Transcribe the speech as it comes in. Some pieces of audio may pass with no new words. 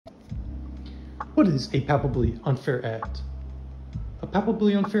What is a palpably unfair act? A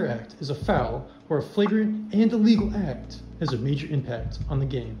palpably unfair act is a foul or a flagrant and illegal act has a major impact on the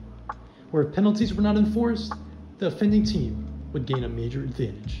game, where if penalties were not enforced, the offending team would gain a major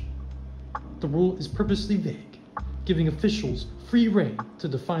advantage. The rule is purposely vague, giving officials free rein to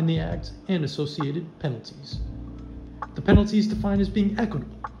define the act and associated penalties. The penalty is defined as being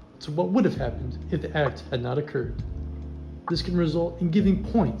equitable to what would have happened if the act had not occurred. This can result in giving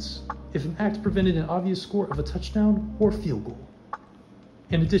points if an act prevented an obvious score of a touchdown or field goal.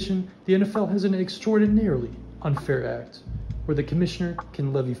 In addition, the NFL has an extraordinarily unfair act, where the commissioner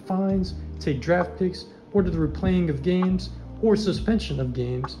can levy fines, take draft picks, order the replaying of games or suspension of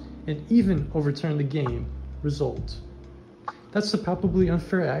games, and even overturn the game result. That's the palpably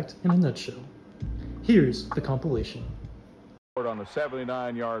unfair act in a nutshell. Here's the compilation. On a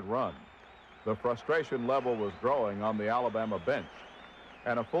 79-yard run, the frustration level was growing on the Alabama bench,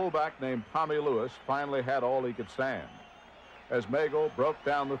 and a fullback named Tommy Lewis finally had all he could stand. As Magel broke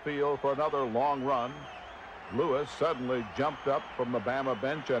down the field for another long run, Lewis suddenly jumped up from the Bama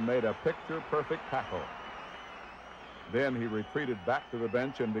bench and made a picture-perfect tackle. Then he retreated back to the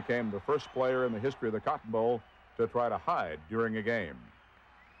bench and became the first player in the history of the Cotton Bowl to try to hide during a game.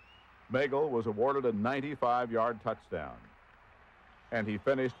 Magel was awarded a 95-yard touchdown, and he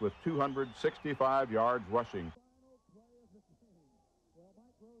finished with 265 yards rushing.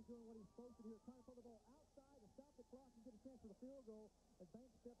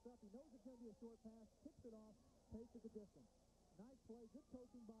 Nice play, good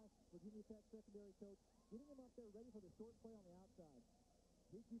coaching by Virginia Tech secondary coach, getting him up there ready for the short play on the outside.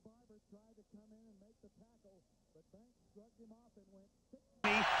 Tiki Barber tried to come in and make the tackle, but Banks shrugged him off and went 60.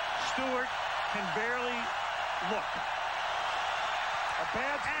 Stewart can barely look. A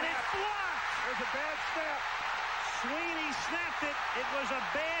bad snap. And it's blocked. There's a bad snap. Sweeney snapped it. It was a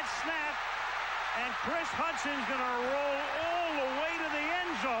bad snap. And Chris Hudson's going to roll all the way to the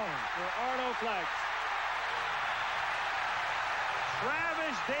end zone. There are no flags.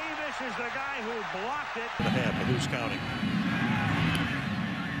 Travis Davis is the guy who blocked it. The half, but who's counting?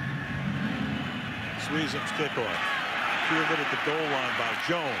 Sweezum's kickoff. Fielded at the goal line by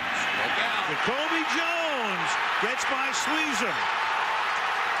Jones. Jacoby Jones gets by Sweezum.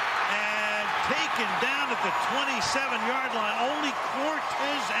 And taken down at the 27-yard line. Only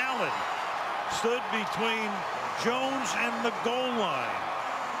Cortez Allen stood between Jones and the goal line.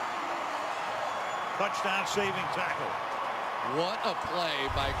 Touchdown saving tackle. What a play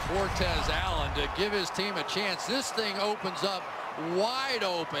by Cortez Allen to give his team a chance. This thing opens up wide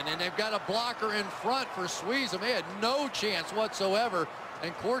open, and they've got a blocker in front for Sweezum. They had no chance whatsoever,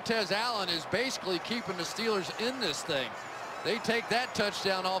 and Cortez Allen is basically keeping the Steelers in this thing. They take that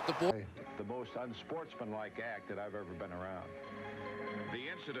touchdown off the board. The most unsportsmanlike act that I've ever been around. The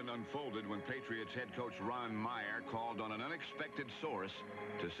incident unfolded when Patriots head coach Ron Meyer called on an unexpected source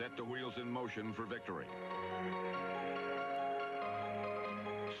to set the wheels in motion for victory.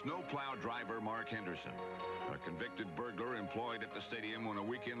 Snowplow driver Mark Henderson, a convicted burglar employed at the stadium on a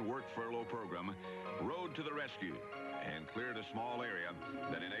weekend work furlough program, rode to the rescue and cleared a small area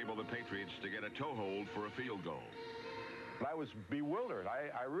that enabled the Patriots to get a toehold for a field goal. I was bewildered.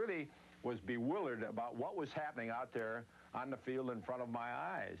 I really was bewildered about what was happening out there on the field in front of my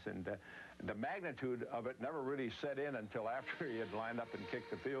eyes. And the magnitude of it never really set in until after he had lined up and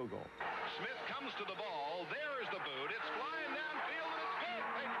kicked the field goal. Smith comes to the ball. There is the boot. It's flying downfield, and it's good.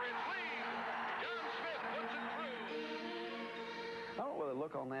 Patriots lead. John Smith puts it through. I don't know whether to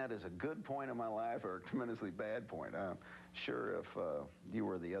look on that as a good point in my life or a tremendously bad point. I'm sure if you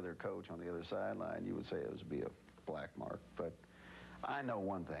were the other coach on the other sideline, you would say it would be a black mark. But I know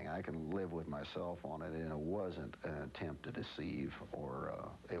one thing, I can live with myself on it, and it wasn't an attempt to deceive, or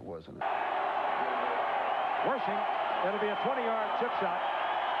it wasn't. Worshing, it'll be a 20-yard chip shot.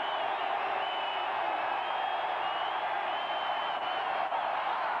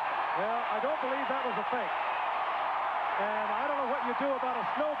 Well, I don't believe that was a fake. And I don't know what you do about a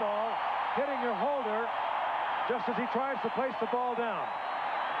snowball hitting your holder just as he tries to place the ball down.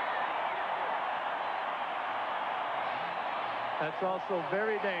 That's also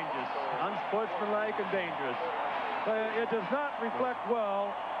very dangerous, unsportsmanlike and dangerous. It does not reflect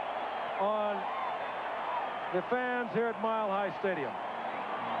well on the fans here at Mile High Stadium.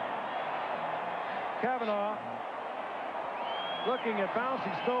 Kavanaugh, looking at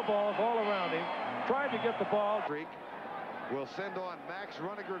bouncing snowballs all around him, tried to get the ball. Will send on Max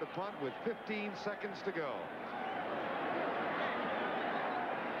Runniger to punt with 15 seconds to go.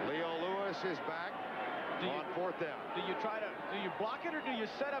 Leo Lewis is back on fourth down. Do you block it or do you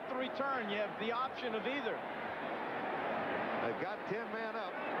set up the return? You have the option of either. They've got 10 men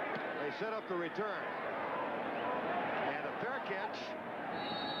up. They they set up the return. And a fair catch.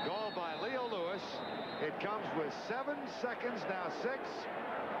 Goal by Leo Lewis. It comes with 7 seconds, now 6.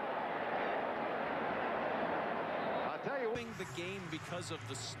 I'll tell you. The game because of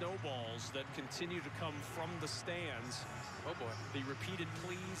the snowballs that continue to come from the stands. Oh boy. The repeated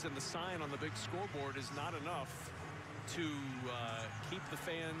pleas and the sign on the big scoreboard is not enough to keep the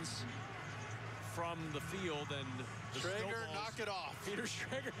fans from the field. And the Schrager, knock it off. Peter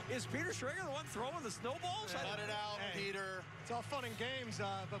Schrager. Is Peter Schrager the one throwing the snowballs? Let it out, Peter. It's all fun and games,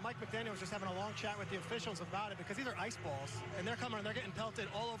 but Mike McDaniel was just having a long chat with the officials about it because these are ice balls, and they're coming and they're getting pelted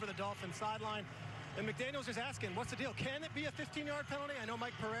all over the Dolphins sideline. And McDaniel's just asking, what's the deal? Can it be a 15-yard penalty? I know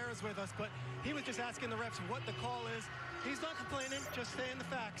Mike Pereira's with us, but he was just asking the refs what the call is. He's not complaining, just saying the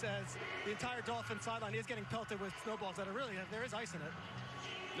facts, as the entire Dolphin sideline is getting pelted with snowballs that are really, there is ice in it.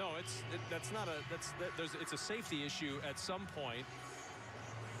 No, it's a safety issue at some point.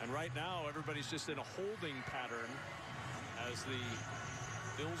 And right now, everybody's just in a holding pattern as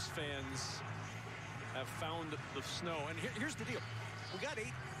the Bills fans have found the snow. And here's the deal. We got 8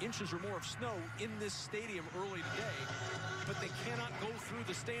 inches or more of snow in this stadium early today, but they cannot go through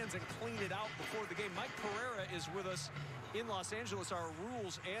the stands and clean it out before the game. Mike Pereira is with us in Los Angeles, our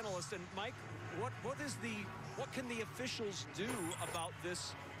rules analyst. And Mike, what can the officials do about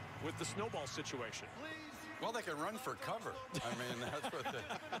this with the snowball situation? Well, they can run for cover. I mean, that's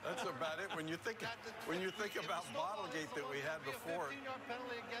about it. When you think about Bottlegate that we had before. 15-yard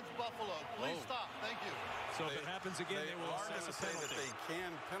penalty against Buffalo. Please stop. Thank you. So if it happens again, they will assess a penalty. That they can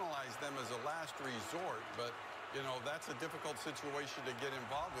penalize them as a last resort, but you know that's a difficult situation to get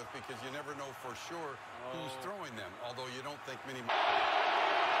involved with because you never know for sure who's throwing them. Although you don't think many.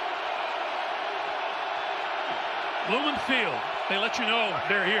 Lumen Field. They let you know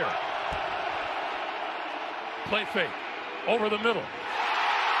they're here. Play fake. Over the middle.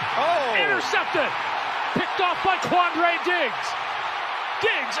 Oh! Intercepted! Picked off by Quandre Diggs.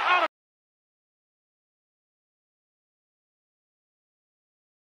 Diggs out of